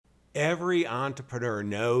Every entrepreneur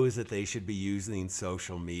knows that they should be using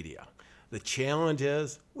social media. The challenge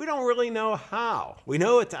is we don't really know how. We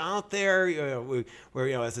know it's out there.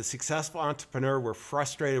 As a successful entrepreneur, we're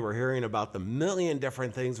frustrated. We're hearing about the million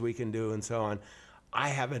different things we can do and so on. I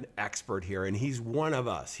have an expert here, and he's one of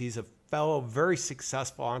us. He's a fellow, very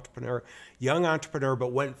successful entrepreneur, young entrepreneur,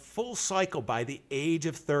 but went full cycle by the age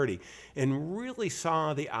of 30 and really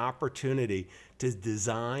saw the opportunity to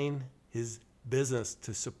design his business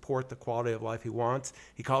to support the quality of life he wants.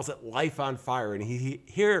 He calls it Life on Fire. And he's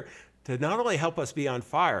here to not only help us be on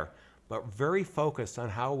fire, but very focused on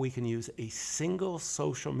how we can use a single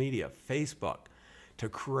social media, Facebook, to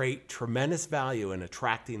create tremendous value in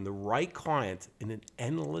attracting the right clients in an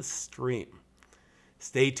endless stream.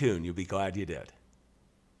 Stay tuned. You'll be glad you did.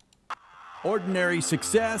 Ordinary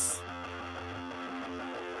success?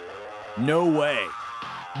 No way.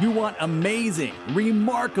 You want amazing,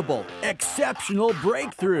 remarkable, exceptional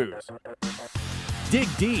breakthroughs. Dig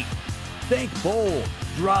deep, think bold,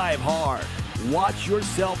 drive hard, watch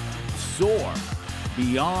yourself soar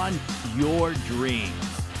beyond your dreams.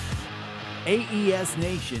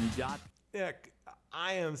 AESNation.com. Nick,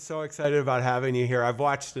 I am so excited about having you here. I've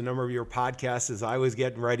watched a number of your podcasts as I was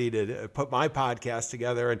getting ready to put my podcast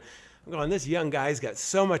together, and I'm going, this young guy's got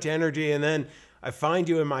so much energy. And then I find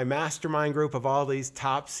you in my mastermind group of all these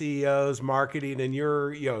top CEOs, marketing, and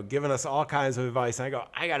you're giving us all kinds of advice. And I go,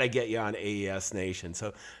 I got to get you on AES Nation.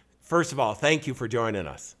 So first of all, thank you for joining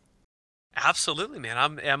us. Absolutely,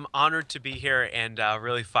 man. I'm honored to be here and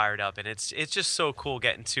really fired up. And it's just so cool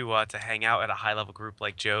getting to hang out at a high level group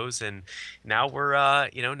like Joe's. And now we're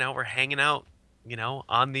now we're hanging out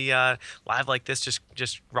on the live like this,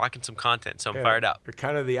 just rocking some content. So I'm fired up. We're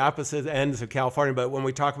kind of the opposite ends of California, but when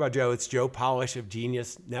we talk about Joe, it's Joe Polish of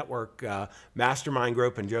Genius Network Mastermind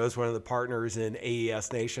Group, and Joe's one of the partners in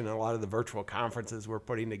AES Nation and a lot of the virtual conferences we're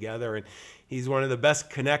putting together, and he's one of the best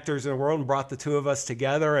connectors in the world and brought the two of us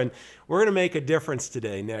together, and we're going to make a difference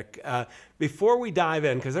today, Nick. Before we dive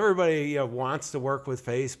in, because everybody wants to work with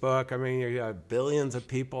Facebook, I mean, you got billions of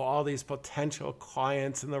people, all these potential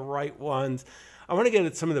clients and the right ones. I want to get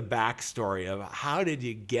at some of the backstory of how did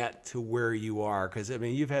you get to where you are? Because, I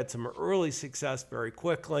mean, you've had some early success very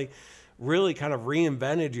quickly, really kind of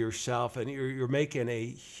reinvented yourself, and you're making a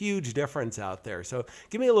huge difference out there. So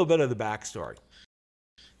give me a little bit of the backstory.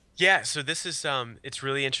 Yeah, so this is it's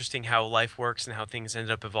really interesting how life works and how things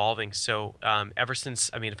ended up evolving. So ever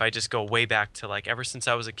since, I mean, if I just go way back to like ever since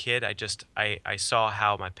I was a kid, I saw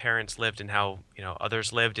how my parents lived and how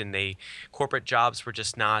others lived, and corporate jobs were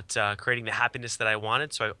just not creating the happiness that I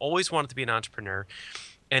wanted. So I always wanted to be an entrepreneur,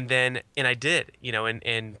 and I did,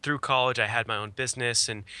 and through college I had my own business,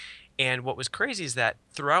 and what was crazy is that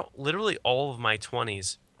throughout literally all of my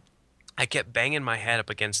 20s, I kept banging my head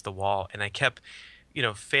up against the wall, and I kept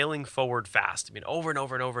failing forward fast. I mean, over and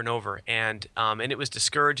over and over and over. And it was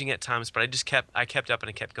discouraging at times, but I kept up and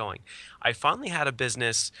I kept going. I finally had a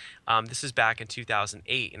business. This is back in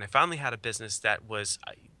 2008. And I finally had a business that was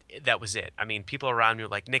it. I mean, people around me were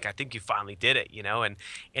like, Nick, I think you finally did it,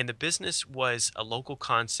 and the business was a local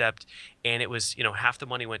concept, and it was, half the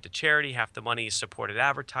money went to charity, half the money supported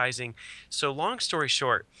advertising. So long story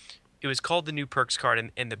short, it was called the New Perks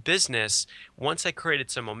Card, and the business, once I created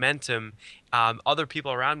some momentum, other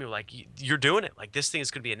people around me were like, "You're doing it! Like this thing is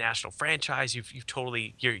going to be a national franchise. You've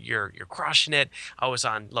totally you're crushing it." I was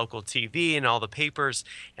on local TV and all the papers,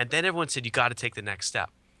 and then everyone said, "You got to take the next step.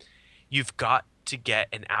 You've got to get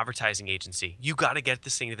an advertising agency. You got to get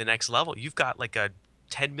this thing to the next level. You've got like a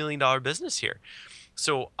 $10 million business here."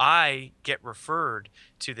 So I get referred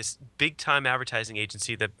to this big time advertising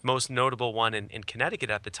agency, the most notable one in Connecticut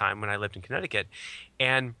at the time when I lived in Connecticut.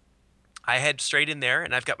 And I head straight in there,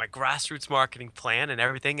 and I've got my grassroots marketing plan and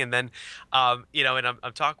everything. And then, and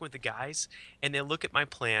I'm talking with the guys, and they look at my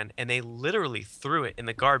plan, and they literally threw it in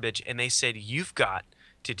the garbage, and they said, "You've got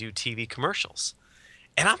to do TV commercials."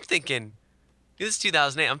 And I'm thinking, this is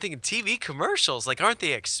 2008. I'm thinking TV commercials, like, aren't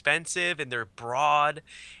they expensive and they're broad?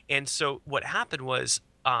 And so what happened was,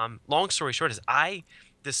 long story short, is I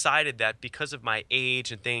decided that because of my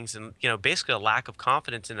age and things, and basically a lack of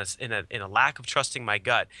confidence in a lack of trusting my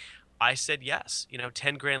gut, I said yes.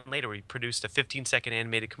 10 grand later, we produced a 15-second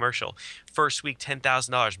animated commercial. First week,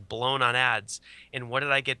 $10,000 blown on ads. And what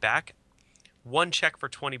did I get back? One check for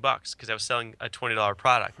 20 bucks because I was selling a $20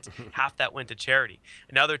 product. Half that went to charity.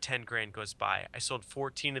 Another 10 grand goes by. I sold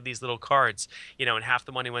 14 of these little cards, and half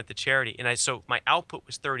the money went to charity. And so my output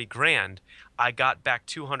was 30 grand. I got back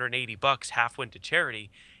 280 bucks, half went to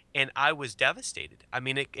charity. And I was devastated. I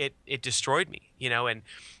mean, it destroyed me,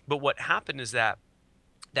 but what happened is that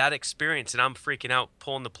experience, and I'm freaking out,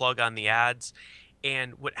 pulling the plug on the ads.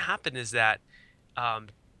 And what happened is that um,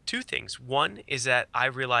 two things. One is that I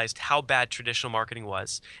realized how bad traditional marketing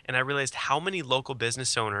was, and I realized how many local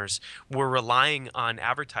business owners were relying on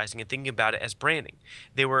advertising and thinking about it as branding.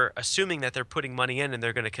 They were assuming that they're putting money in and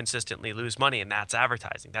they're going to consistently lose money, and that's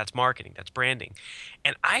advertising, that's marketing, that's branding.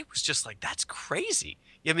 And I was just like, that's crazy.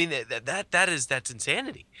 I mean, that's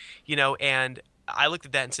insanity, And I looked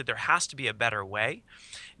at that and said, there has to be a better way.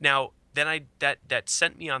 Now, then that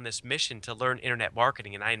sent me on this mission to learn internet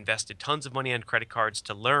marketing, and I invested tons of money on credit cards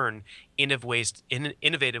to learn innovative ways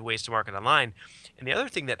to market online. And the other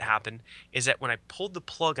thing that happened is that when I pulled the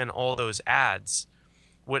plug on all those ads,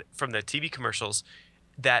 from the TV commercials,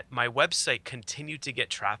 that my website continued to get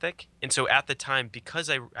traffic. And so at the time, because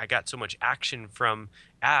I got so much action from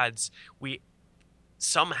ads, we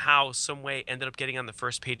somehow, some way ended up getting on the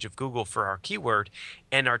first page of Google for our keyword,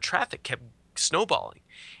 and our traffic kept snowballing.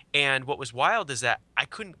 And what was wild is that I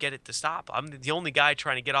couldn't get it to stop. I'm the only guy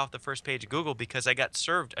trying to get off the first page of Google because I got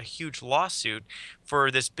served a huge lawsuit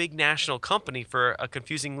for this big national company for a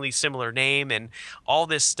confusingly similar name and all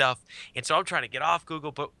this stuff. And so I'm trying to get off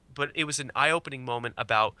Google, but it was an eye-opening moment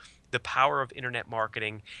about the power of internet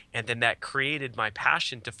marketing, and then that created my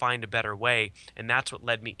passion to find a better way, and that's what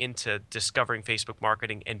led me into discovering Facebook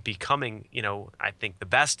marketing and becoming, I think the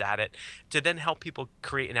best at it, to then help people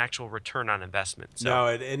create an actual return on investment. So No,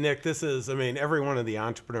 and Nick, this is, I mean, every one of the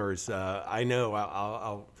entrepreneurs I know,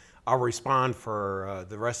 I'll respond for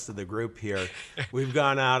the rest of the group here. We've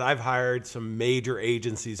gone out. I've hired some major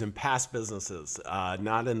agencies in past businesses,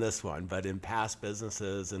 not in this one, but in past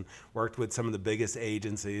businesses, and worked with some of the biggest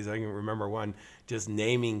agencies. I can remember one just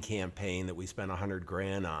naming campaign that we spent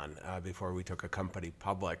 $100,000 on before we took a company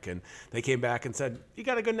public, and they came back and said, "You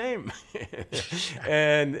got a good name,"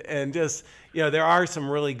 and just there are some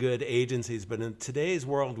really good agencies, but in today's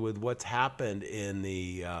world, with what's happened in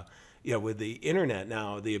the with the internet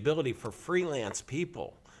now, the ability for freelance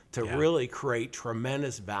people to really create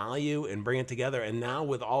tremendous value and bring it together. And now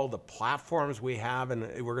with all the platforms we have, and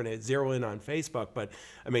we're going to zero in on Facebook, but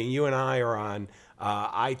I mean, you and I are on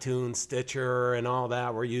iTunes, Stitcher, and all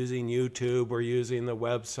that. We're using YouTube, we're using the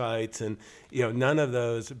websites, and none of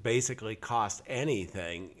those basically cost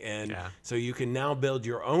anything. And so you can now build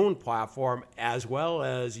your own platform as well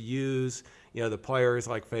as use the players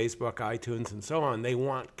like Facebook, iTunes, and so on. They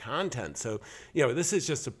want content. So, this is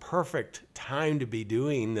just a perfect time to be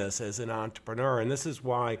doing this as an entrepreneur. And this is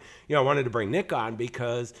why, I wanted to bring Nick on,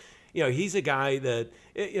 because, he's a guy that,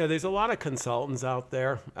 there's a lot of consultants out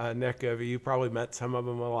there. Nick, you probably met some of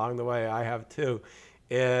them along the way. I have too.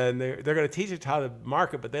 And they're going to teach you how to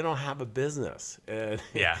market, but they don't have a business. And,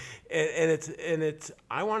 and it's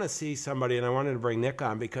I want to see somebody, and I wanted to bring Nick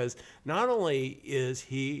on because not only is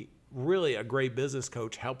he really a great business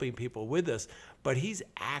coach helping people with this, but he's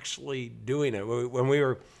actually doing it. When we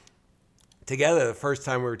were together, the first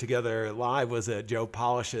time we were together live was at Joe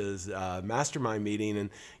Polish's mastermind meeting, and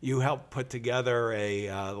you helped put together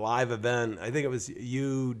a live event. I think it was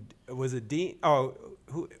you. Was it Dean? Oh,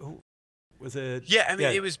 who was it? Yeah, I mean,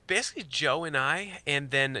 it was basically Joe and I, and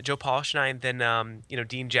then Joe Polish and I, and then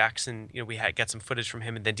Dean Jackson. We got some footage from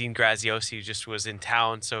him, and then Dean Graziosi just was in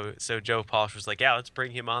town, so Joe Polish was like, yeah, let's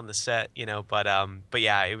bring him on the set, But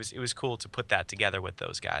yeah, it was cool to put that together with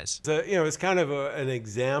those guys. So it's kind of an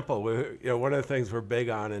example. One of the things we're big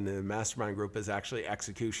on in the mastermind group is actually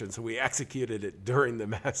execution. So we executed it during the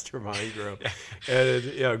mastermind group,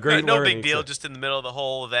 and great. No big deal, just in the middle of the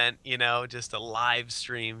whole event, just a live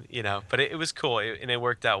stream, but it was cool, and it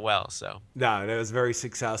worked out well. So no, it was very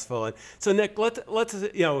successful. And so Nick, let's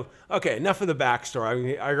okay, enough of the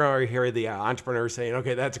backstory. I already hear the entrepreneur saying,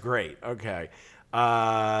 okay, that's great. Okay,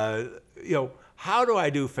 how do I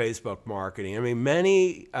do Facebook marketing? I mean,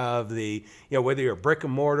 many of the whether you're brick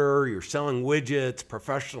and mortar, you're selling widgets,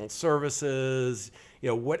 professional services,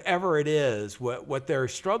 whatever it is, what they're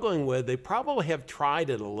struggling with, they probably have tried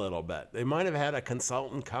it a little bit. They might have had a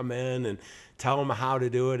consultant come in and tell them how to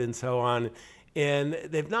do it and so on. And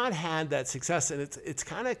they've not had that success, and it's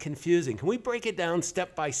kind of confusing. Can we break it down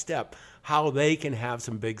step by step how they can have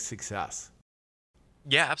some big success?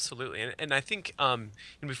 Yeah, absolutely. And I think and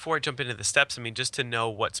before I jump into the steps, I mean, just to know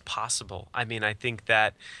what's possible. I mean, I think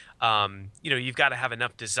that you've got to have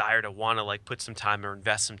enough desire to want to put some time or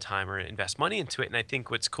invest money into it. And I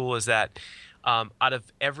think what's cool is that out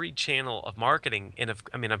of every channel of marketing, and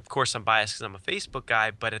of course I'm biased because I'm a Facebook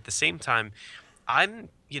guy, but at the same time, I'm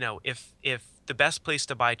if the best place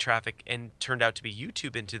to buy traffic and turned out to be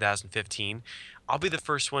YouTube in 2015, I'll be the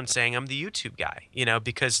first one saying I'm the YouTube guy.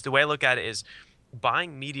 Because the way I look at it is,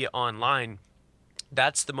 buying media online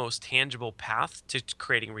That's the most tangible path to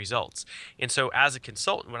creating results. And so as a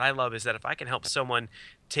consultant, what I love is that if I can help someone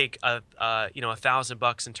take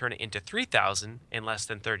 $1,000 and turn it into 3,000 in less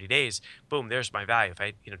than 30 days, boom, there's my value. If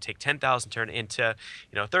I, take 10,000, turn it into,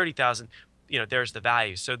 30,000, there's the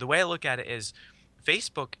value. So the way I look at it is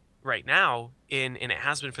Facebook right now, and it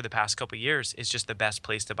has been for the past couple of years, is just the best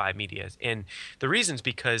place to buy media. And the reason's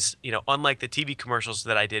because, unlike the TV commercials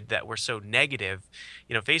that I did that were so negative,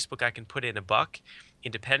 Facebook, I can put in $1,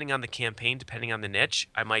 and depending on the campaign, depending on the niche,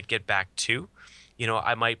 I might get back 2.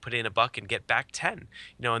 I might put in $1 and get back 10.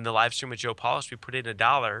 In the live stream with Joe Polish, we put in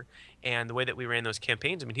 $1, and the way that we ran those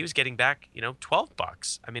campaigns, I mean, he was getting back,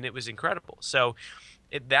 $12. I mean, it was incredible. So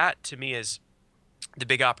that to me is the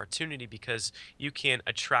big opportunity, because you can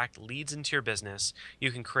attract leads into your business,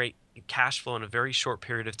 you can create cash flow in a very short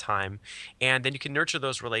period of time, and then you can nurture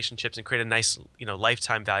those relationships and create a nice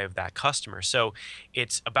lifetime value of that customer. So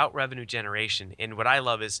it's about revenue generation. And what I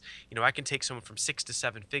love is I can take someone from 6 to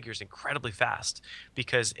 7 figures incredibly fast,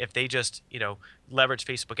 because if they just leverage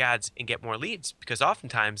Facebook ads and get more leads. Because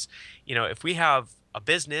oftentimes if we have a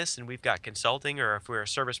business and we've got consulting, or if we're a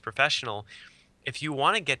service professional, if you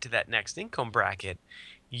want to get to that next income bracket,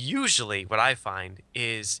 usually what I find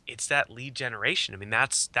is it's that lead generation. I mean,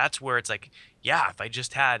 that's where it's like, yeah, if I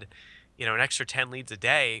just had, an extra 10 leads a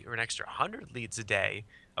day or an extra 100 leads a day,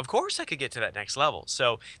 of course I could get to that next level.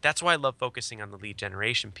 So that's why I love focusing on the lead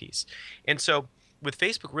generation piece. And so with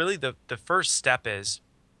Facebook, really the first step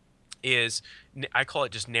is I call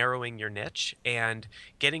it just narrowing your niche and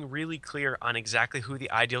getting really clear on exactly who the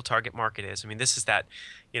ideal target market is. I mean, this is that,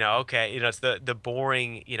 it's the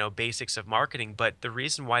boring, basics of marketing. But the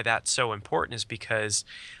reason why that's so important is because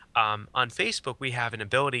on Facebook, we have an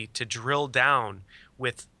ability to drill down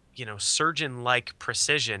with, surgeon-like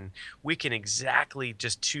precision. We can exactly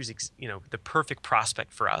just choose, the perfect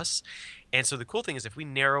prospect for us. And so the cool thing is, if we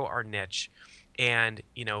narrow our niche, and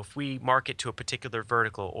if we market to a particular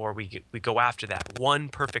vertical, or we go after that one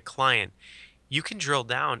perfect client, you can drill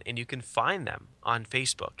down and you can find them on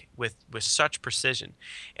Facebook with such precision.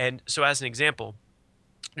 And so, as an example,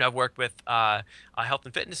 I've worked with a health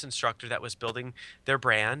and fitness instructor that was building their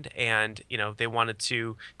brand, and they wanted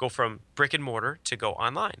to go from brick and mortar to go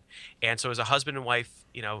online. And so, as a husband and wife,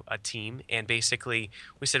 a team, and basically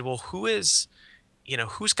we said, well, who's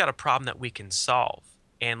got a problem that we can solve?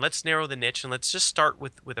 And let's narrow the niche, and let's just start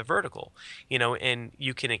with a vertical, and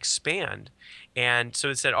you can expand. And so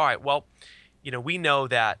it said, all right, well, we know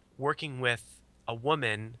that working with a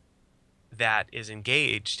woman that is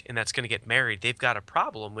engaged and that's going to get married, they've got a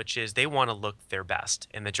problem, which is they want to look their best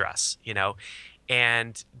in the dress,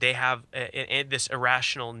 and they have this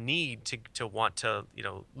irrational need to want to,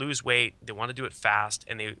 lose weight. They want to do it fast,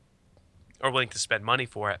 and they are willing to spend money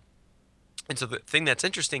for it. And so the thing that's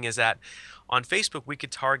interesting is that on Facebook, we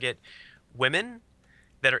could target women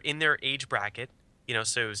that are in their age bracket,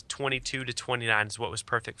 so it was 22 to 29 is what was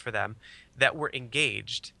perfect for them, that were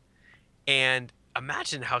engaged. And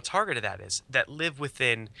imagine how targeted that is, that live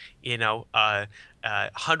within, a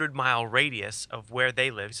 100-mile radius of where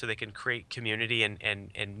they live, so they can create community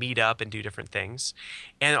and meet up and do different things.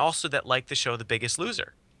 And also that like the show The Biggest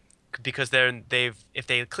Loser, because if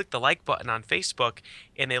they click the like button on Facebook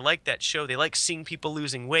and they like that show, they like seeing people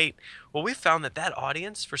losing weight. Well, we found that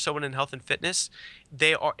audience for someone in health and fitness,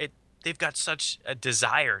 they've got such a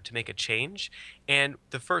desire to make a change. And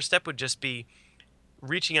the first step would just be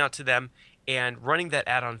reaching out to them and running that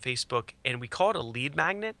ad on Facebook. And we call it a lead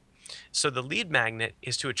magnet. So the lead magnet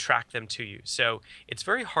is to attract them to you. So it's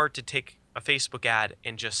very hard to take a Facebook ad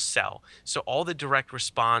and just sell. So all the direct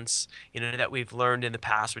response, that we've learned in the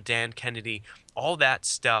past with Dan Kennedy, all that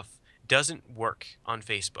stuff doesn't work on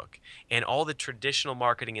Facebook. And all the traditional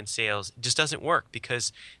marketing and sales just doesn't work,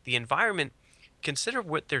 because the environment, consider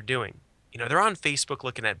what they're doing. They're on Facebook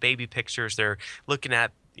looking at baby pictures. They're looking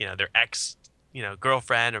at, their ex,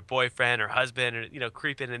 girlfriend or boyfriend or husband, or,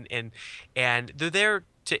 creeping and they're there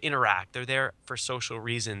to interact. They're there for social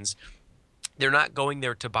reasons. They're not going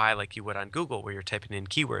there to buy like you would on Google, where you're typing in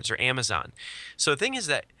keywords, or Amazon. So the thing is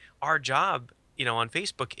that our job, on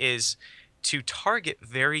Facebook is to target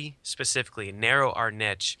very specifically and narrow our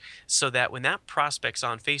niche, so that when that prospect's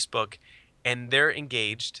on Facebook and they're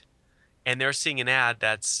engaged and they're seeing an ad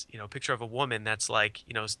that's, a picture of a woman that's like,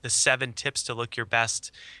 the 7 tips to look your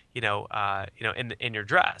best, in your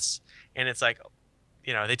dress. And it's like,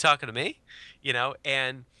 are they talking to me?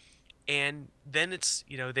 And then it's,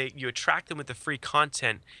 you attract them with the free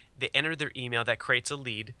content, they enter their email, that creates a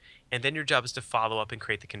lead, and then your job is to follow up and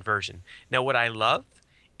create the conversion. Now, what I love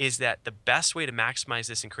is that the best way to maximize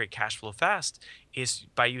this and create cash flow fast is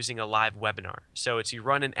by using a live webinar. So it's you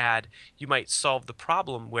run an ad, you might solve the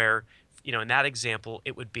problem where, in that example,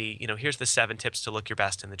 it would be, here's the 7 tips to look your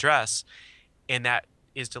best in the dress. And that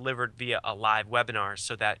is delivered via a live webinar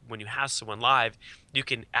so that when you have someone live, you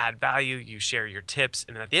can add value, you share your tips.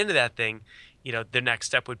 And at the end of that thing, the next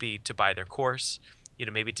step would be to buy their course,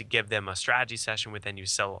 maybe to give them a strategy session where then you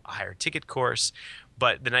sell a higher ticket course.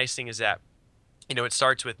 But the nice thing is that, it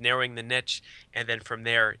starts with narrowing the niche, and then from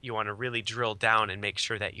there, you want to really drill down and make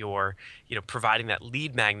sure that you're, providing that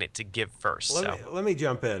lead magnet to give first. Let me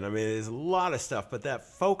jump in. I mean, there's a lot of stuff, but that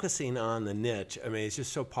focusing on the niche, I mean, it's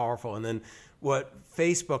just so powerful. And then what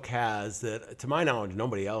Facebook has that, to my knowledge,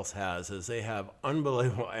 nobody else has, is they have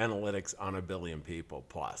unbelievable analytics on 1 billion people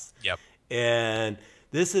plus. Yep. And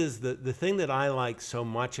this is the thing that I like so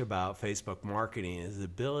much about Facebook marketing is the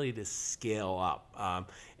ability to scale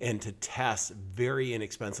up and to test very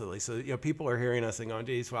inexpensively. So, people are hearing us and going,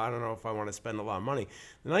 geez, well, I don't know if I want to spend a lot of money.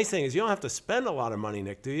 The nice thing is you don't have to spend a lot of money,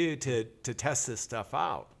 Nick, do you, to test this stuff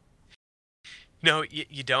out? No,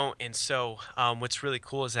 you don't. And so what's really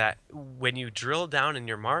cool is that when you drill down in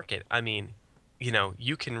your market, I mean,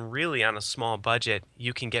 you can really, on a small budget,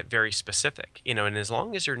 you can get very specific, and as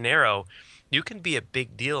long as you're narrow, you can be a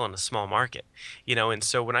big deal in a small market, and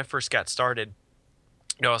so when I first got started,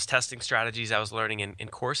 I was testing strategies, I was learning in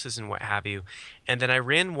courses and what have you. And then I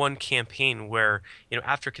ran one campaign where,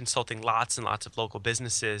 after consulting lots and lots of local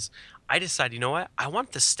businesses, I decided, what? I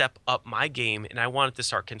wanted to step up my game and I wanted to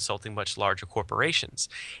start consulting much larger corporations.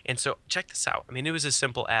 And so check this out. I mean, it was as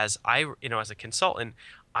simple as as a consultant,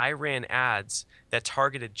 I ran ads that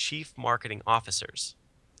targeted chief marketing officers.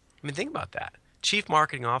 I mean, think about that. Chief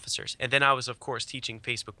marketing officers. And then I was, of course, teaching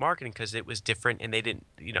Facebook marketing because it was different and they didn't,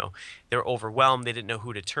 they were overwhelmed. They didn't know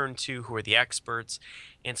who to turn to, who were the experts.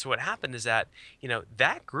 And so what happened is that,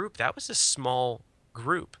 that group, that was a small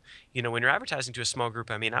group. When you're advertising to a small group,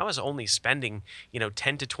 I mean, I was only spending,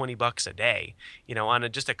 10 to 20 bucks a day,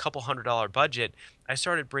 on just a couple $100 budget. I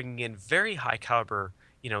started bringing in very high caliber,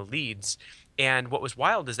 leads. And what was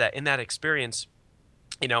wild is that in that experience,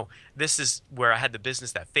 this is where I had the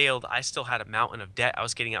business that failed. I still had a mountain of debt I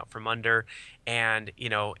was getting out from under, and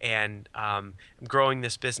I'm growing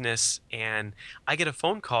this business. And I get a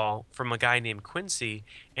phone call from a guy named Quincy,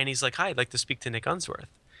 and he's like, "Hi, I'd like to speak to Nick Unsworth."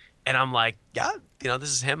 And I'm like, "Yeah,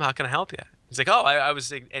 this is him. How can I help you?" He's like, "Oh, I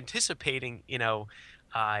was anticipating,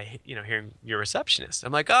 hearing your receptionist."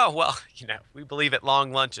 I'm like, "Oh, well, we believe at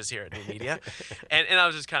long lunches here at New Media," and I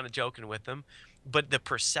was just kind of joking with them. But the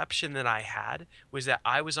perception that I had was that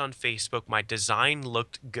I was on Facebook, my design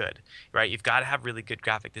looked good, right? You've got to have really good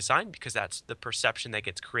graphic design because that's the perception that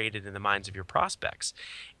gets created in the minds of your prospects.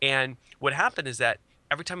 And what happened is that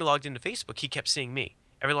every time he logged into Facebook, he kept seeing me.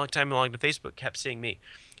 Every long time he logged into Facebook, kept seeing me.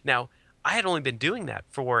 Now, I had only been doing that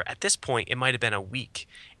for, at this point, it might have been a week.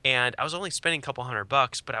 And I was only spending a couple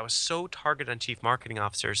 $100, but I was so targeted on chief marketing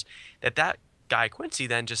officers that guy, Quincy,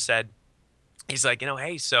 then just said, he's like,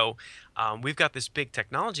 hey, so we've got this big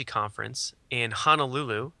technology conference in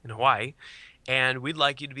Honolulu, in Hawaii, and we'd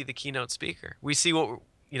like you to be the keynote speaker. We see what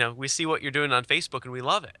you're doing on Facebook, and we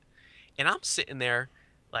love it. And I'm sitting there,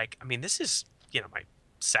 like, I mean, this is my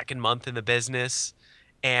second month in the business,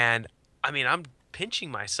 and I mean, I'm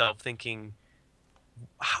pinching myself, thinking,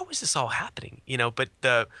 how is this all happening?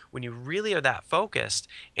 But when you really are that focused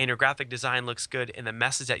and your graphic design looks good and the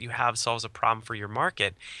message that you have solves a problem for your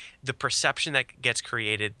market, the perception that gets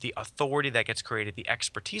created, the authority that gets created, the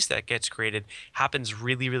expertise that gets created happens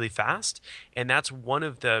really, really fast. And that's one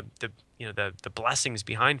of the blessings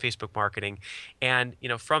behind Facebook marketing. And,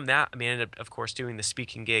 from that, I ended up, of course, doing the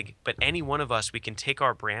speaking gig. But any one of us, we can take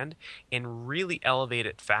our brand and really elevate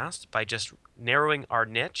it fast by just narrowing our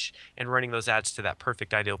niche and running those ads to that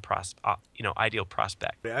perfect ideal prospect.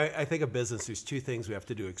 I think a business, there's two things we have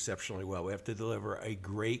to do exceptionally well. We have to deliver a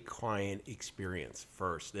great client experience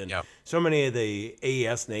first. And so many of the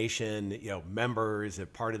AES Nation, members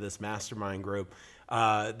and part of this mastermind group,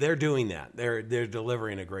 they're doing that. They're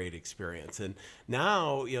delivering a great experience. And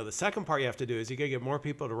now, the second part you have to do is you got to get more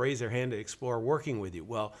people to raise their hand to explore working with you.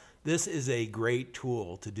 Well, this is a great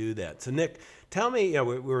tool to do that. So Nick, tell me,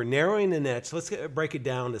 we're narrowing the niche. Let's break it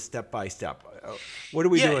down to step by step. What are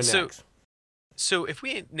we doing next? So if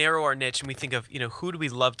we narrow our niche and we think of, who do we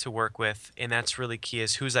love to work with, and that's really key,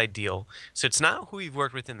 is who's ideal. So it's not who you've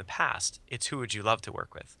worked with in the past, it's who would you love to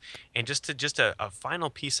work with. And just a final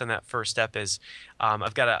piece on that first step is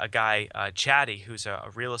I've got a guy, Chatty, who's a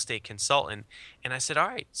real estate consultant. And I said, all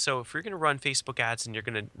right, so if you're going to run Facebook ads and you're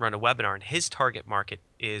going to run a webinar, and his target market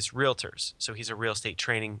is realtors. So he's a real estate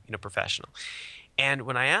training professional. And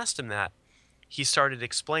when I asked him that, he started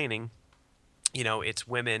explaining, it's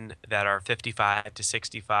women that are 55 to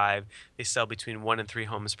 65. They sell between 1 and 3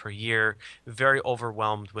 homes per year, very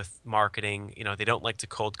overwhelmed with marketing. They don't like to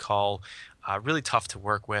cold call, really tough to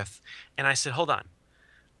work with. And I said, hold on.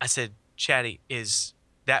 I said, Chatty, is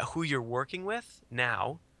that who you're working with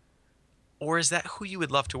now? Or is that who you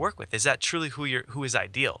would love to work with? Is that truly who is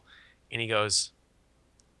ideal? And he goes,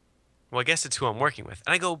 well, I guess it's who I'm working with.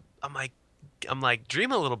 And I'm like,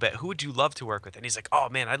 dream a little bit. Who would you love to work with? And he's like, oh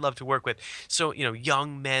man, I'd love to work with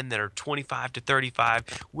young men that are 25 to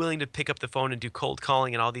 35, willing to pick up the phone and do cold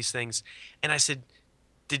calling and all these things. And I said,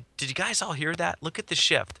 did you guys all hear that? Look at the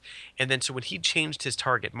shift. And then so when he changed his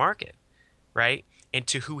target market, right, and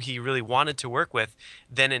to who he really wanted to work with,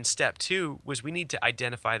 then in step 2 was we need to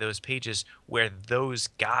identify those pages where those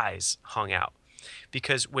guys hung out.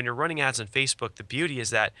 Because when you're running ads on Facebook, the beauty is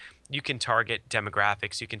that you can target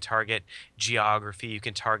demographics, you can target geography, you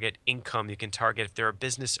can target income, you can target if they're a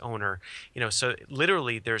business owner. So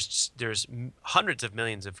literally there's hundreds of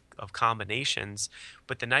millions of combinations.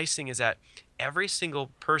 But the nice thing is that every single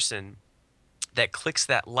person that clicks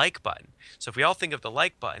that like button, so if we all think of the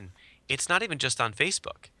like button, it's not even just on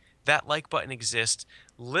Facebook. That like button exists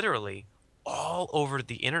literally all over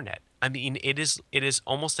the internet. I mean, it is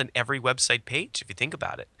almost on every website page if you think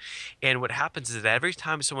about it. And what happens is that every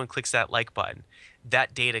time someone clicks that like button,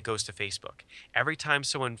 that data goes to Facebook. Every time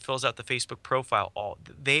someone fills out the Facebook profile,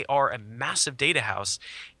 they are a massive data house.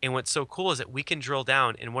 And what's so cool is that we can drill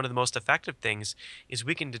down, and one of the most effective things is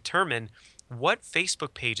we can determine what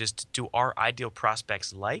Facebook pages do our ideal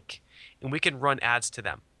prospects like, and we can run ads to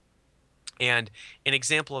them. And an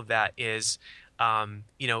example of that is,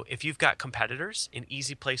 if you've got competitors, an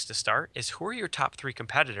easy place to start is who are your top 3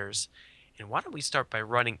 competitors? And why don't we start by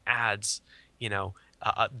running ads,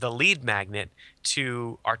 the lead magnet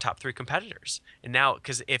to our top 3 competitors? And now,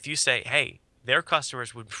 because if you say, hey, their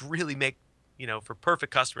customers would really make, for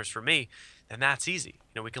perfect customers for me, then that's easy.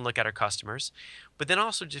 We can look at our customers. But then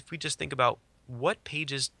also, if we just think about what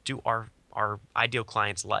pages do our ideal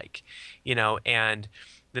clients like, and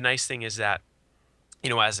the nice thing is that,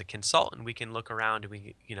 as a consultant, we can look around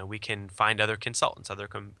and we can find other consultants, other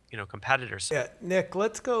competitors. Yeah, Nick,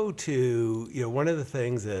 let's go to, one of the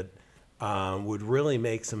things that would really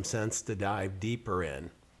make some sense to dive deeper in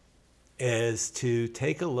is to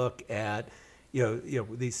take a look at,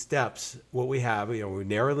 these steps, what we have, we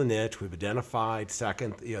narrow the niche, we've identified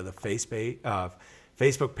second, the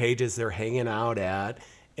Facebook pages they're hanging out at.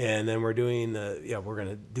 And then we're doing we're going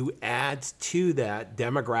to do ads to that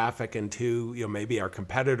demographic and to, maybe our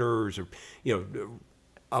competitors or,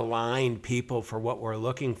 aligned people for what we're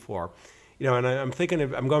looking for. And I'm thinking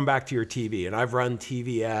I'm going back to your TV, and I've run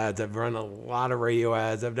TV ads. I've run a lot of radio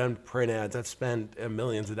ads. I've done print ads. I've spent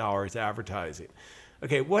millions of dollars advertising.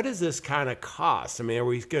 Okay, what does this kind of cost? I mean, are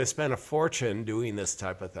we going to spend a fortune doing this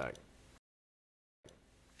type of thing?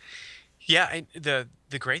 Yeah, the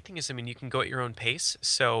great thing is, you can go at your own pace.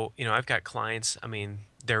 So, I've got clients,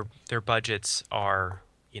 their budgets are,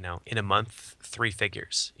 in a month, 3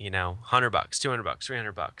 figures, $100, $200,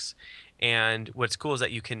 $300. And what's cool is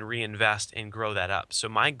that you can reinvest and grow that up. So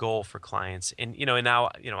my goal for clients, and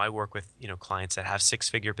now I work with clients that have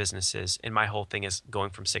 6-figure businesses, and my whole thing is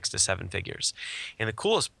going from 6 to 7 figures. And the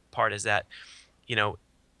coolest part is that,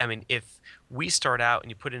 if we start out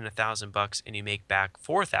and you put in $1,000 and you make back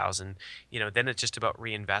 4,000, then it's just about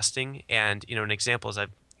reinvesting. And an example is I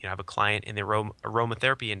have a client in the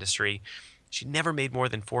aromatherapy industry. She never made more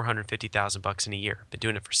than $450,000 in a year. Been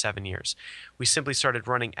doing it for 7 years. We simply started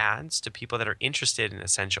running ads to people that are interested in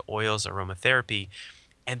essential oils, aromatherapy,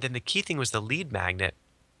 and then the key thing was the lead magnet.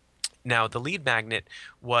 Now, the lead magnet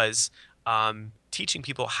was teaching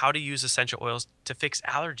people how to use essential oils to fix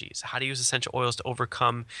allergies, how to use essential oils to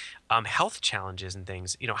overcome health challenges and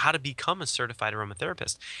things, how to become a certified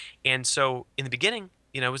aromatherapist. And so in the beginning,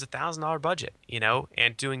 it was $1,000 budget,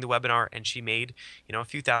 and doing the webinar, and she made, a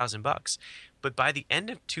few $1,000. But by the end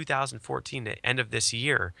of 2014, the end of this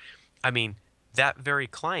year, that very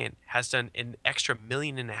client has done an extra $1.5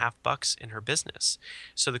 million in her business.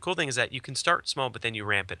 So the cool thing is that you can start small, but then you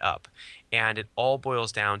ramp it up. And it all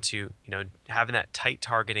boils down to, having that tight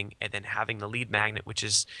targeting and then having the lead magnet, which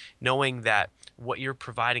is knowing that what you're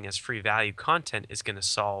providing as free value content is going to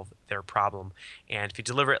solve their problem. And if you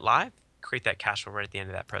deliver it live, create that cash flow right at the end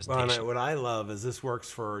of that presentation. Well, what I love is this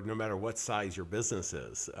works for no matter what size your business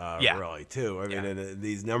is, really, too. And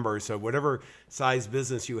these numbers, so whatever size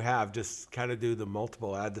business you have, just kind of do the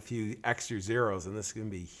multiple, add the few extra zeros, and this is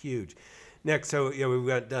going to be huge. Next, so we've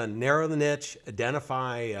got done narrow the niche,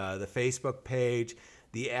 identify the Facebook page,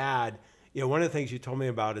 the ad. one of the things you told me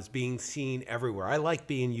about is being seen everywhere. I like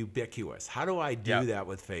being ubiquitous. How do I do Yeah. that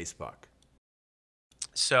with Facebook?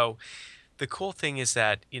 So the cool thing is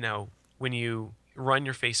that, when you run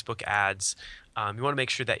your Facebook ads, you want to make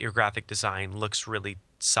sure that your graphic design looks really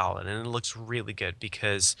solid and it looks really good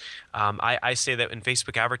because I say that in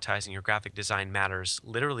Facebook advertising, your graphic design matters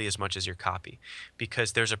literally as much as your copy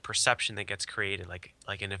because there's a perception that gets created.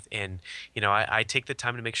 I take the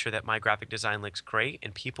time to make sure that my graphic design looks great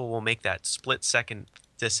and people will make that split second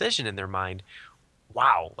decision in their mind.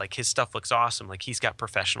 Wow, like his stuff looks awesome. Like he's got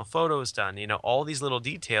professional photos done, all these little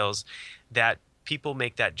details that people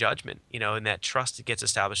make that judgment, and that trust gets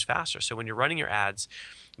established faster. So when you're running your ads,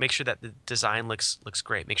 make sure that the design looks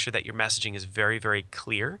great. Make sure that your messaging is very, very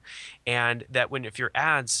clear. And that if your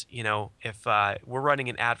ads, if we're running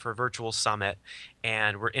an ad for a virtual summit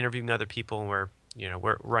and we're interviewing other people and we're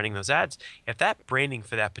running those ads, if that branding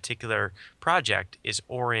for that particular project is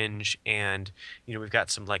orange and, we've got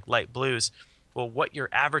some like light blues, well, what you're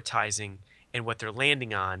advertising and what they're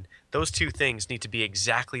landing on, those two things need to be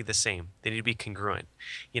exactly the same. They need to be congruent,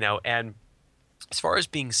 and as far as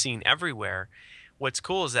being seen everywhere, what's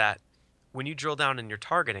cool is that when you drill down in your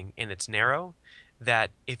targeting and it's narrow,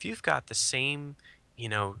 that if you've got the same,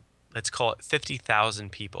 let's call it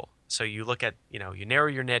 50,000 people. So you look at, you narrow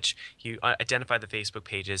your niche, you identify the Facebook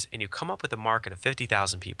pages, and you come up with a market of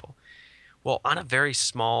 50,000 people. Well, on a very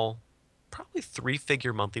small, probably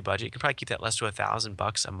 3-figure monthly budget, you can probably keep that less to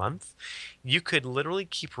 $1,000 a month. You could literally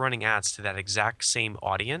keep running ads to that exact same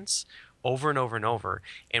audience over and over and over.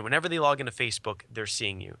 And whenever they log into Facebook, they're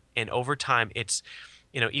seeing you. And over time, it's,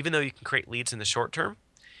 even though you can create leads in the short term,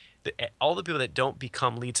 all the people that don't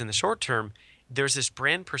become leads in the short term, there's this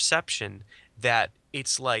brand perception that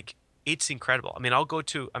it's incredible.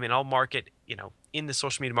 I'll market, in the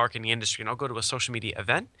social media marketing industry, and I'll go to a social media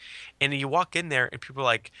event and you walk in there and people are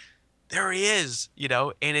like, there he is,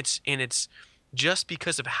 and it's just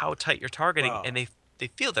because of how tight you're targeting, Wow. and they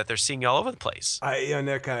feel that they're seeing you all over the place.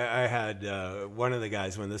 Nick, I had one of the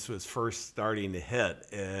guys when this was first starting to hit,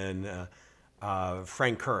 and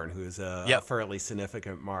Frank Kern, who's a Yep. fairly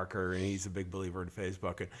significant marketer, and he's a big believer in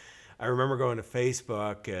Facebook. And I remember going to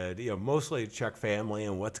Facebook, and mostly to check family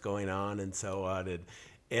and what's going on and so on.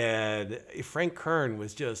 And Frank Kern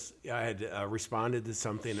was I had responded to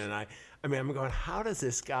something, and I'm going, how does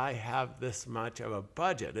this guy have this much of a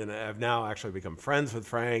budget? And I've now actually become friends with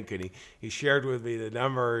Frank, and he shared with me the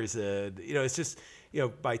numbers. And, it's just,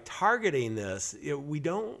 by targeting this,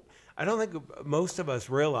 I don't think most of us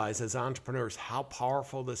realize as entrepreneurs how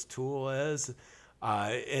powerful this tool is.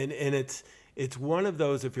 And it's one of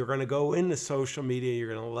those, if you're going to go into social media,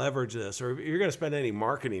 you're going to leverage this, or if you're going to spend any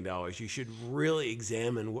marketing dollars, you should really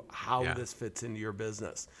examine how Yeah. this fits into your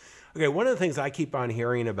business. Okay, one of the things I keep on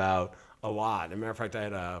hearing about a lot, as a matter of fact, I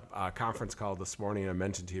had a conference call this morning I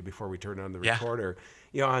mentioned to you before we turned on the Yeah. recorder,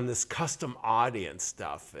 on this custom audience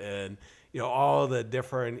stuff and, all the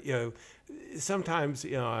different, sometimes,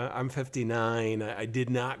 I'm 59. I did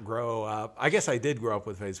not grow up. I guess I did grow up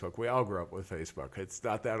with Facebook. We all grew up with Facebook. It's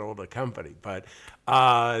not that old a company, but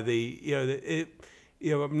I'm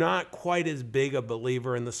not quite as big a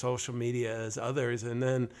believer in the social media as others. And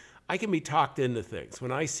then I can be talked into things.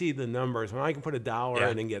 When I see the numbers, when I can put $1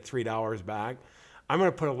 Yeah. in and get $3 back, I'm going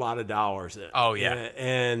to put a lot of dollars in. Oh, yeah.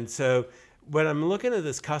 And so when I'm looking at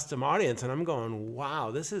this custom audience and I'm going, wow,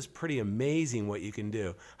 this is pretty amazing what you can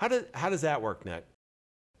do. How does that work, Nick?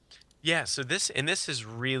 Yeah, so this is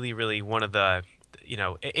really, really one of the,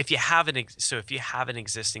 if you have an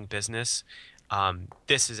existing business,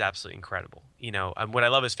 this is absolutely incredible. What I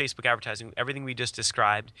love is Facebook advertising. Everything we just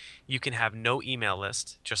described, you can have no email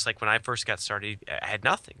list. Just like when I first got started, I had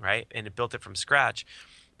nothing, right? And it built it from scratch.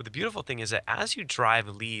 But the beautiful thing is that as you drive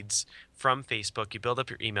leads from Facebook, you build up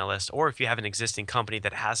your email list, or if you have an existing company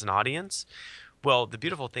that has an audience, well, the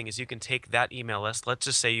beautiful thing is you can take that email list. Let's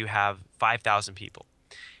just say you have 5,000 people.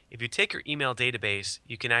 If you take your email database,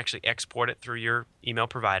 you can actually export it through your email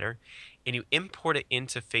provider, and you import it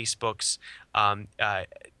into Facebook's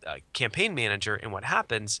campaign manager. And what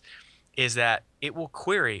happens is that it will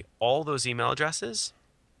query all those email addresses,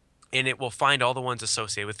 and it will find all the ones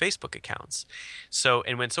associated with Facebook accounts. So,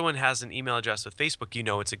 and when someone has an email address with Facebook,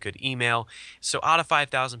 it's a good email. So out of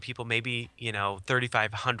 5,000 people, maybe,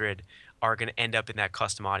 3,500 are going to end up in that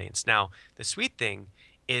custom audience. Now, the sweet thing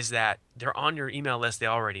is that they're on your email list. They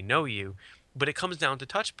already know you, but it comes down to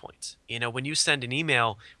touch points. When you send an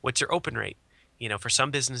email, what's your open rate? For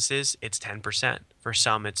some businesses, it's 10%. For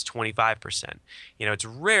some, it's 25%. It's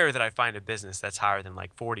rare that I find a business that's higher than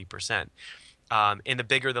like 40%. And the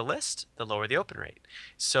bigger the list, the lower the open rate.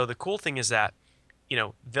 So the cool thing is that,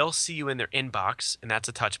 they'll see you in their inbox, and that's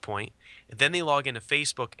a touch point. Then they log into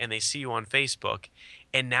Facebook and they see you on Facebook,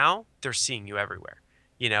 and now they're seeing you everywhere.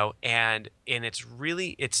 And it's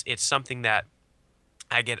really it's something that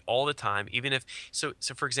I get all the time. Even if so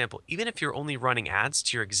for example, even if you're only running ads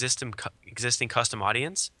to your existing custom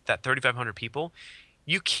audience, that 3,500 people,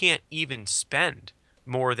 you can't even spend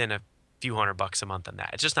more than a few $100 a month on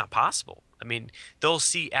that. It's just not possible. I mean, they'll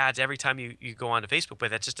see ads every time you go onto Facebook,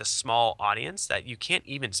 but that's just a small audience that you can't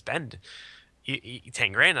even spend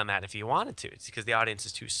 10 grand on that if you wanted to. It's because the audience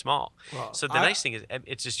is too small. Well, So the nice thing is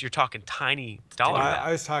it's just you're talking tiny dollar I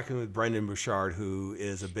value. was talking with Brendan Bouchard, who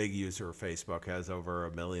is a big user of Facebook, has over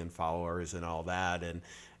 1 million followers and all that.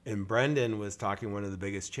 And Brendan was talking, one of the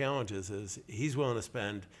biggest challenges is he's willing to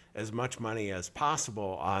spend as much money as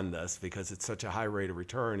possible on this because it's such a high rate of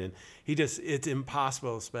return. And it's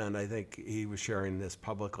impossible to spend, I think he was sharing this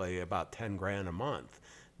publicly, about 10 grand a month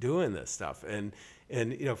doing this stuff. And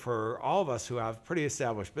for all of us who have pretty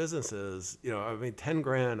established businesses, 10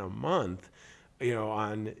 grand a month,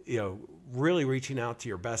 on, really reaching out to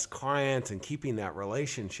your best clients and keeping that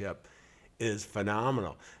relationship is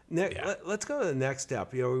phenomenal. Nick, Yeah. let's go to the next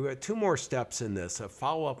step. We've got 2 more steps in this: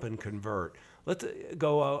 follow up and convert. Let's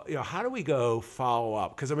go. How do we go follow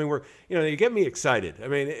up? Because we're, you get me excited.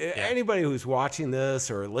 Anybody who's watching this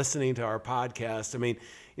or listening to our podcast,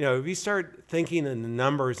 if you start thinking in the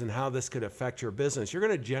numbers and how this could affect your business, you're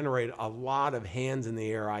going to generate a lot of hands in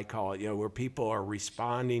the air, I call it. Where people are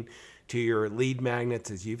responding to your lead magnets,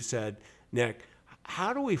 as you've said, Nick.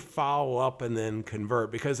 How do we follow up and then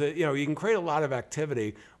convert? Because you can create a lot of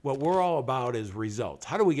activity. What we're all about is results.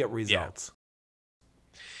 How do we get results?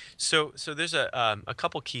 So there's a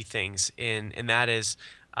couple key things, and that is,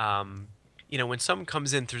 when someone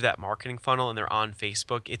comes in through that marketing funnel and they're on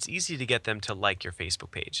Facebook, it's easy to get them to like your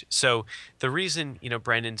Facebook page. So the reason,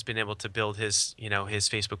 Brendan's been able to build his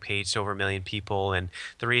Facebook page to over 1 million people, and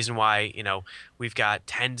the reason why, we've got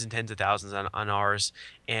tens and tens of thousands on ours,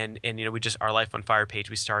 and we just, our Life on Fire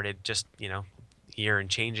page, we started just, year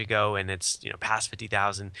and change ago, and it's, past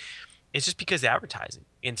 50,000. It's just because of advertising.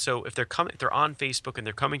 And so if they're on Facebook and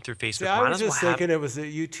they're coming through Facebook, See, I was just thinking it was that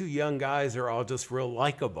you 2 young guys are all just real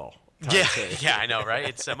likable. Yeah, I know, right?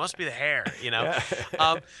 It must be the hair, Yeah.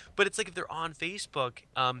 But it's like if they're on Facebook,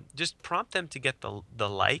 just prompt them to get the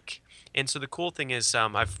like. And so the cool thing is,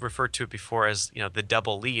 I've referred to it before as the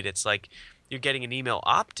double lead. It's like you're getting an email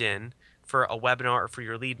opt-in for a webinar or for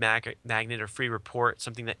your lead magnet or free report,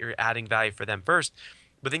 something that you're adding value for them first.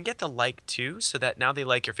 But then get the like too, so that now they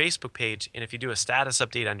like your Facebook page, and if you do a status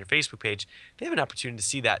update on your Facebook page, they have an opportunity to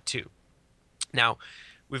see that too. Now,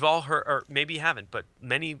 we've all heard, or maybe you haven't, but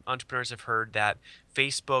many entrepreneurs have heard that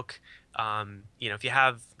Facebook, if you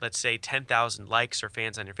have, let's say, 10,000 likes or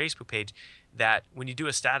fans on your Facebook page, that when you do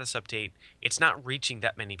a status update, it's not reaching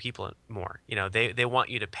that many people more. They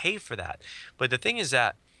want you to pay for that. But the thing is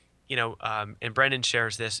that, and Brendan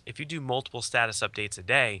shares this, if you do multiple status updates a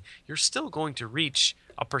day, you're still going to reach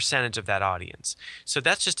a percentage of that audience. So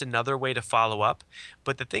that's just another way to follow up.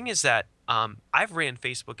 But the thing is that I've ran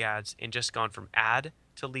Facebook ads and just gone from ad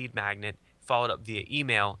to lead magnet, followed up via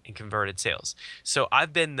email, and converted sales. So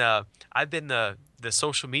I've been the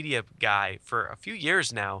social media guy for a few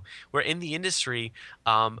years now, where in the industry,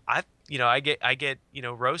 I get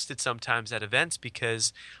roasted sometimes at events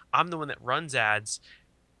because I'm the one that runs ads.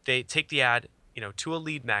 They take the ad, to a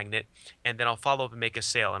lead magnet, and then I'll follow up and make a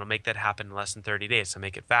sale, and I'll make that happen in less than 30 days. So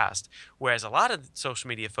make it fast. Whereas a lot of social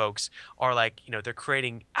media folks are like, they're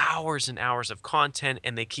creating hours and hours of content,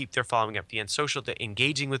 and they're following up via social, they're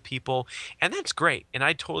engaging with people, and that's great. And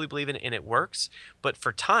I totally believe in it, and it works. But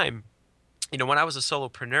for time, when I was a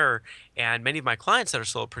solopreneur, and many of my clients that are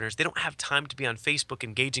solopreneurs, they don't have time to be on Facebook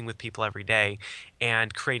engaging with people every day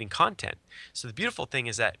and creating content. So the beautiful thing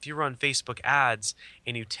is that if you run Facebook ads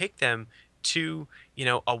and you take them to,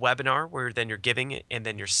 a webinar where then you're giving it and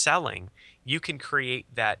then you're selling, you can create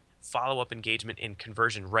that follow-up engagement and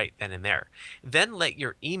conversion right then and there. Then let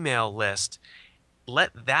your email list,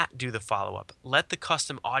 let that do the follow-up. Let the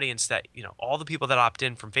custom audience that, all the people that opt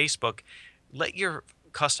in from Facebook, let your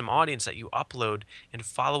custom audience that you upload and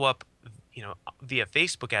follow up, via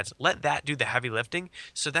Facebook ads, let that do the heavy lifting,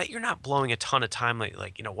 so that you're not blowing a ton of time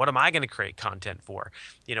like what am I going to create content for?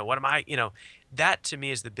 What am I, that to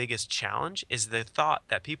me is the biggest challenge, is the thought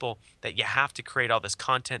that people, that you have to create all this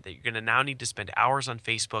content, that you're going to now need to spend hours on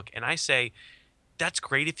Facebook. And I say, that's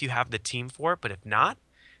great if you have the team for it, but if not,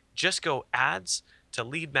 just go ads to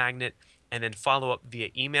lead magnet, and then follow up via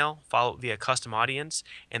email, follow up via custom audience,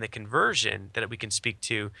 and the conversion that we can speak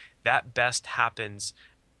to, that best happens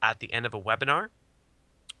at the end of a webinar,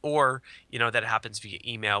 or that happens via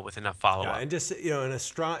email with enough Yeah, follow-up. and just in a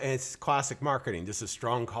strong, and it's classic marketing, just a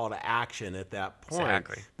strong call to action at that point,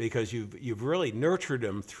 Exactly. because you've really nurtured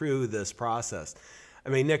them through this process. I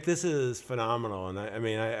mean, Nick, this is phenomenal, and I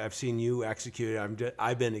mean, I've seen you execute it.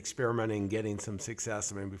 I've been experimenting, getting some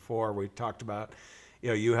success. I mean, before we talked about,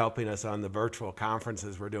 you helping us on the virtual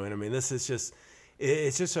conferences we're doing. I mean, this is just,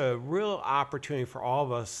 it's just a real opportunity for all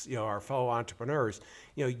of us, our fellow entrepreneurs,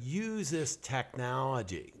 use this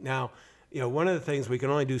technology. Now, one of the things, we can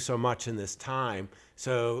only do so much in this time.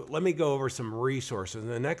 So let me go over some resources.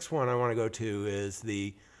 And the next one I want to go to is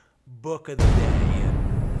the book of the day.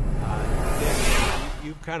 And Nick,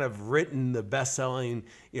 you've kind of written the best-selling,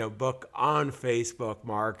 book on Facebook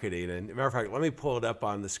marketing. And matter of fact, let me pull it up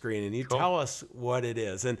on the screen, and you Cool. tell us what it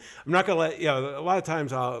is. And I'm not going to let, a lot of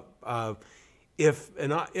times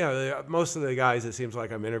most of the guys, it seems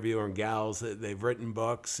like I'm interviewing gals that they've written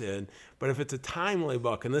books, but if it's a timely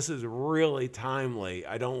book, and this is really timely,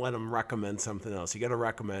 I don't let them recommend something else. You got to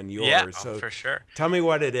recommend yours. Yeah, So for sure. tell me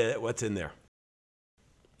what it is, what's in there.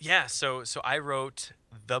 Yeah, so I wrote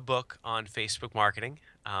the book on Facebook marketing,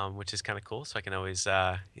 which is kind of cool. So I can always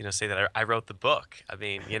say that I wrote the book. I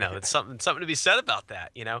mean, it's something to be said about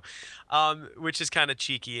that, which is kind of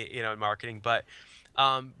cheeky, in marketing. But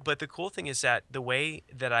the cool thing is that the way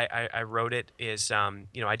that I wrote it is,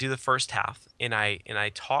 I do the first half, and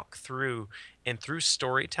I talk through, and through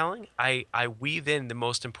storytelling, I weave in the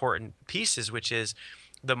most important pieces, which is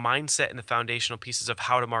the mindset and the foundational pieces of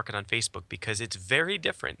how to market on Facebook, because it's very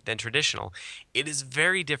different than traditional. It is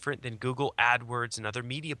very different than Google AdWords and other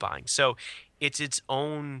media buying. So it's its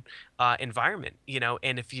own environment,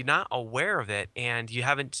 and if you're not aware of it and you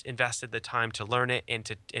haven't invested the time to learn it and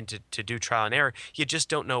to do trial and error, you just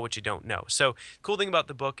don't know what you don't know. So cool thing about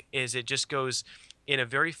the book is it just goes in a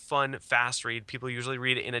very fun, fast read. People usually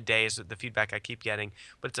read it in a day, is the feedback I keep getting,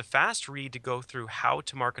 but it's a fast read to go through how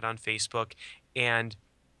to market on Facebook. And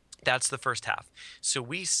that's the first half. So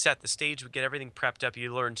we set the stage, we get everything prepped up.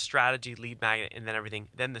 You learn strategy, lead magnet, and then everything.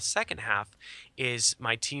 Then the second half is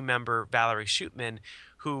my team member, Valerie Shootman,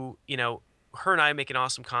 who, her and I make an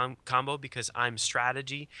awesome combo, because I'm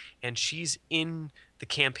strategy and she's in the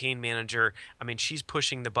campaign manager. I mean, she's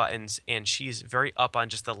pushing the buttons and she's very up on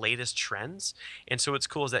just the latest trends. And so what's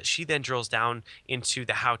cool is that she then drills down into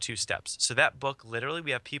the how-to steps. So that book, literally,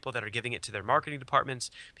 we have people that are giving it to their marketing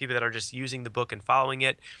departments, people that are just using the book and following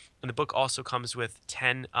it. And the book also comes with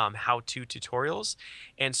 10 how-to tutorials.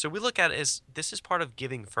 And so we look at it as, this is part of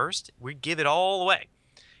giving first. We give it all away.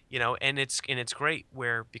 And it's great,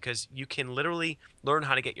 because you can literally learn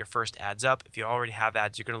how to get your first ads up. If you already have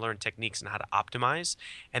ads, you're going to learn techniques on how to optimize.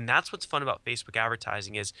 And that's what's fun about Facebook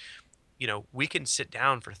advertising is, we can sit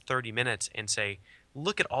down for 30 minutes and say,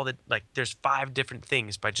 look at all there's 5 different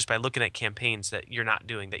things by looking at campaigns that you're not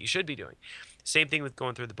doing that you should be doing. Same thing with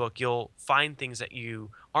going through the book. You'll find things that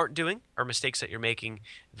you aren't doing or mistakes that you're making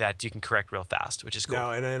that you can correct real fast, which is cool.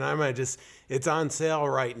 No, and I might it's on sale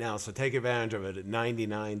right now, so take advantage of it at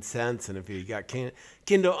 99 cents. And if you got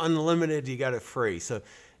Kindle Unlimited, you got it free. So,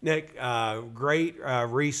 Nick, great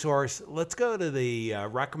resource. Let's go to the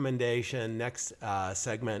recommendation, next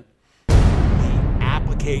segment. The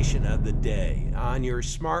application of the day. On your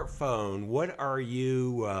smartphone, what are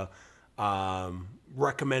you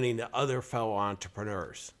recommending to other fellow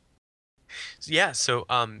entrepreneurs? Yeah, so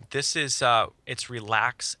this is it's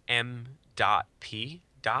relaxm.p,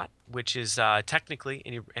 which is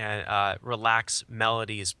technically Relax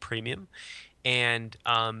Melody is premium, and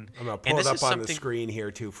I'm gonna pull it up on the screen here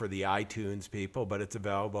too for the iTunes people, but it's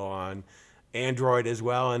available on Android as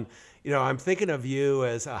well. And I'm thinking of you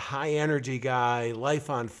as a high energy guy, life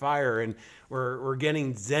on fire, and we're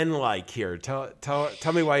getting Zen-like here. Tell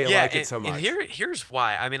me why you like it so much. And here's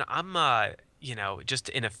why. I mean, I'm just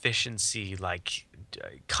an efficiency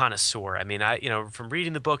connoisseur. I mean, from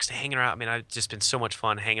reading the books to hanging around. I mean, I've just been so much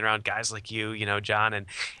fun hanging around guys like you, John,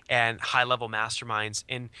 and high level masterminds.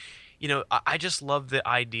 And I just love the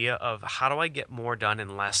idea of, how do I get more done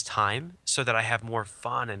in less time so that I have more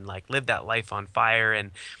fun and live that life on fire.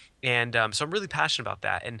 And so I'm really passionate about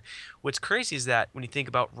that. And what's crazy is that when you think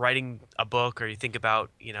about writing a book, or you think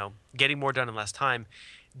about, getting more done in less time,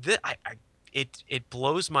 it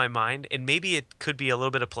blows my mind. And maybe it could be a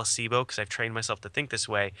little bit of placebo, because I've trained myself to think this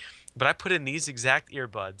way, but I put in these exact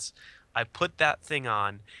earbuds. I put that thing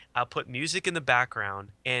on, I'll put music in the background,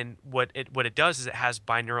 and what it does is it has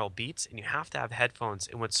binaural beats, and you have to have headphones.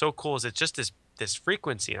 And what's so cool is it's just this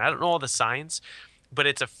frequency, and I don't know all the science, but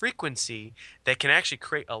it's a frequency that can actually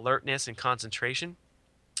create alertness and concentration.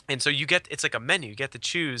 And so it's like a menu. You get to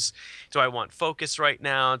choose, do I want focus right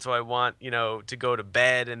now? Do I want, to go to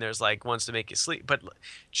bed? And there's like ones to make you sleep. But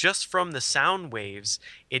just from the sound waves,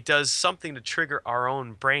 it does something to trigger our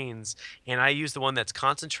own brains. And I use the one that's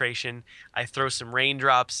concentration. I throw some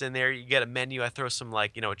raindrops in there. You get a menu. I throw some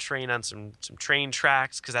a train on some train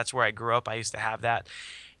tracks, because that's where I grew up. I used to have that.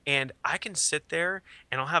 And I can sit there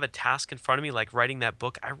and I'll have a task in front of me, like writing that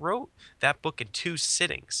book. I wrote that book in 2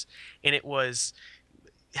 sittings. And it was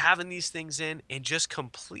having these things in and just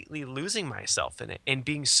completely losing myself in it and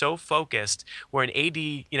being so focused, where an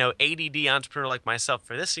ADD entrepreneur like myself,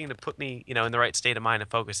 for this thing to put me, in the right state of mind and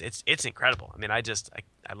focus, it's incredible. I mean, I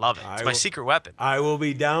love it. It's my secret weapon. I will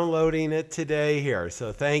be downloading it today here.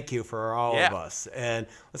 So thank you for all of us. And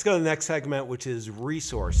let's go to the next segment, which is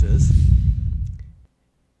resources.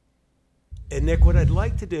 And Nick, what I'd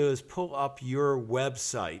like to do is pull up your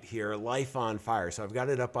website here, Life on Fire. So I've got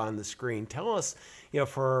it up on the screen. Tell us,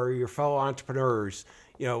 for your fellow entrepreneurs,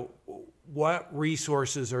 what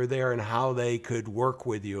resources are there and how they could work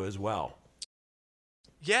with you as well.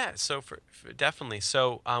 Yeah, so for definitely.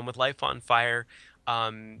 So with Life on Fire,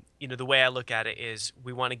 the way I look at it is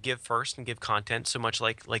we want to give first and give content, so much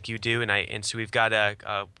like you do, and so we've got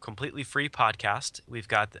a completely free podcast. We've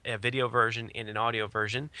got a video version and an audio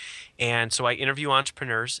version, and so I interview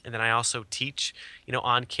entrepreneurs, and then I also teach,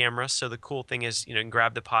 on camera. So the cool thing is, you can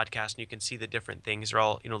grab the podcast and you can see the different things. They're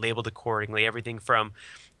all labeled accordingly. Everything from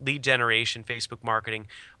lead generation, Facebook marketing,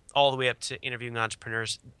 all the way up to interviewing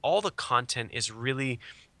entrepreneurs. All the content is really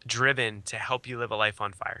driven to help you live a life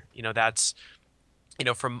on fire. That's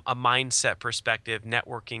from a mindset perspective,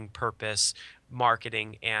 networking purpose,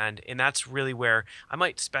 marketing, and that's really where I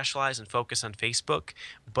might specialize and focus on Facebook.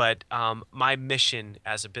 But my mission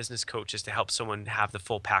as a business coach is to help someone have the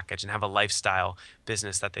full package and have a lifestyle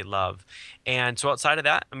business that they love. And so outside of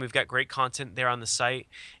that, we've got great content there on the site,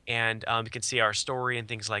 and you can see our story and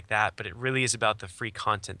things like that. But it really is about the free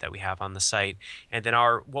content that we have on the site. And then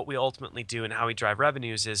what we ultimately do and how we drive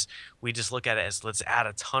revenues is we just look at it as, let's add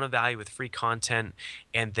a ton of value with free content,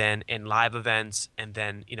 and then in live events, and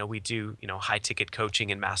then we do high ticket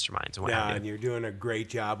coaching and masterminds and what have you. And you're doing a great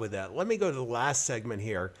job with that. Let me go to the last segment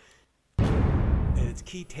here, and it's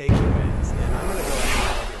key takeaways. And I'm going to go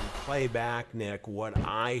ahead and play back, Nick, what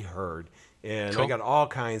I heard. And Cool. I got all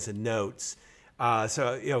kinds of notes.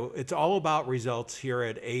 So, it's all about results here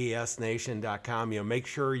at aesnation.com. Make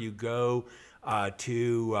sure you go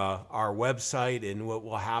to our website, and what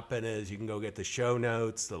will happen is you can go get the show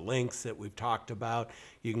notes, the links that we've talked about.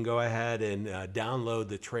 You can go ahead and download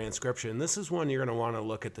the transcription. This is one you're going to want to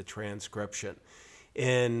look at the transcription.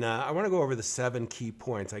 And I want to go over the 7 key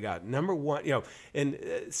points I got. Number one, in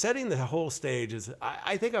setting the whole stage is,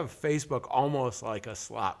 I think of Facebook almost like a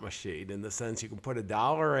slot machine, in the sense you can put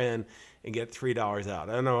 $1 in and get $3 out.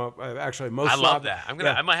 I don't know. Actually, most I love that.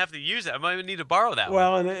 I might have to use it. I might even need to borrow that one.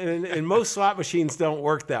 Well, and most slot machines don't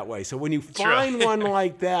work that way. So when you find one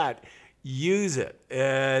like that, use it.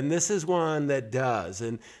 And this is one that does.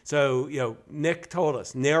 And so, Nick told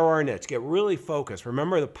us, narrow our niche, get really focused.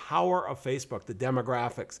 Remember the power of Facebook, the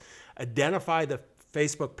demographics. Identify the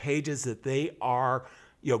Facebook pages that they are,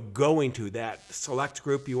 going to, that select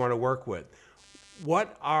group you want to work with.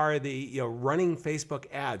 What are the, running Facebook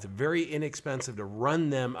ads? Very inexpensive to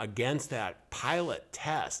run them against that pilot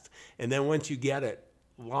test. And then once you get it,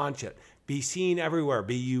 launch it. Be seen everywhere.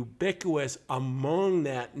 Be ubiquitous among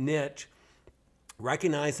that niche.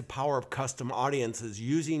 Recognize the power of custom audiences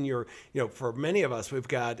using your, for many of us, we've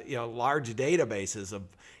got, large databases of,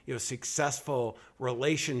 successful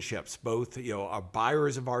relationships, both,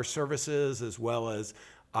 buyers of our services as well as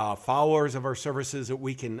followers of our services, that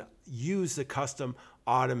we can use the custom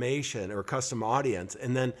automation or custom audience.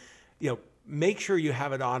 And then, make sure you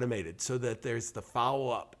have it automated so that there's the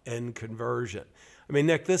follow-up and conversion. I mean,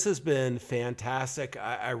 Nick, this has been fantastic.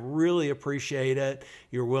 I really appreciate it,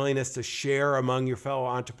 your willingness to share among your fellow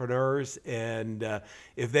entrepreneurs. And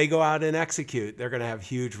if they go out and execute, they're going to have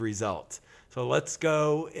huge results. So let's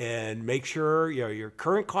go and make sure your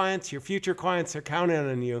current clients, your future clients are counting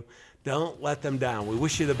on you. Don't let them down. We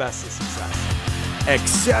wish you the best of success.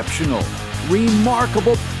 Exceptional,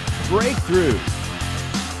 remarkable breakthroughs.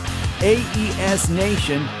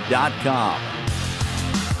 aesnation.com